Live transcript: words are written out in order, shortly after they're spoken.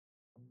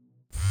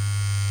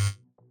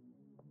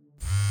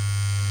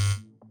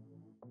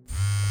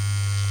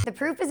The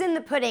proof is in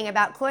the pudding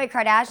about Khloe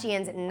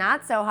Kardashian's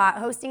not-so-hot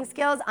hosting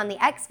skills on The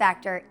X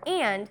Factor,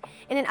 and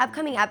in an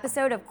upcoming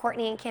episode of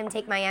Kourtney and Kim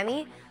Take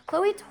Miami,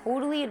 Khloe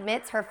totally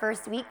admits her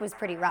first week was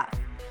pretty rough.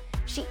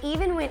 She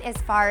even went as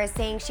far as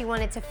saying she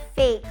wanted to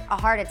fake a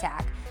heart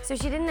attack so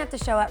she didn't have to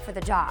show up for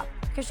the job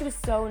because she was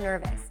so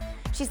nervous.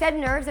 She said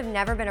nerves have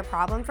never been a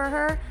problem for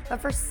her,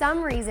 but for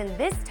some reason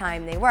this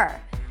time they were.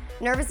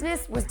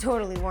 Nervousness was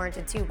totally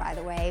warranted too, by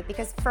the way,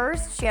 because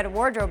first she had a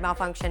wardrobe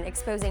malfunction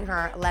exposing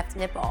her left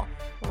nipple.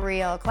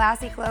 Real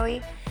classy,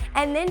 Khloe.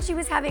 And then she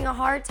was having a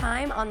hard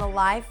time on the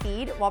live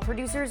feed while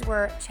producers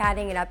were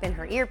chatting it up in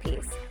her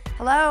earpiece.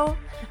 Hello?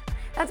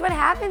 That's what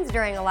happens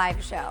during a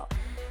live show.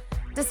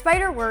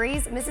 Despite her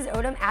worries, Mrs.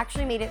 Odom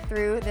actually made it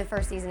through the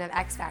first season of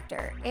X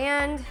Factor,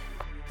 and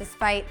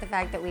despite the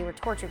fact that we were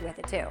tortured with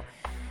it too.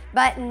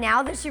 But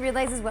now that she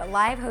realizes what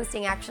live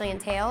hosting actually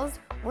entails,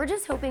 we're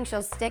just hoping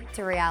she'll stick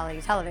to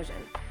reality television.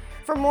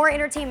 For more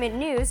entertainment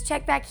news,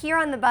 check back here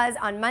on The Buzz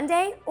on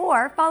Monday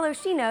or follow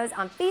She Knows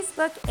on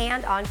Facebook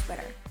and on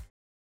Twitter.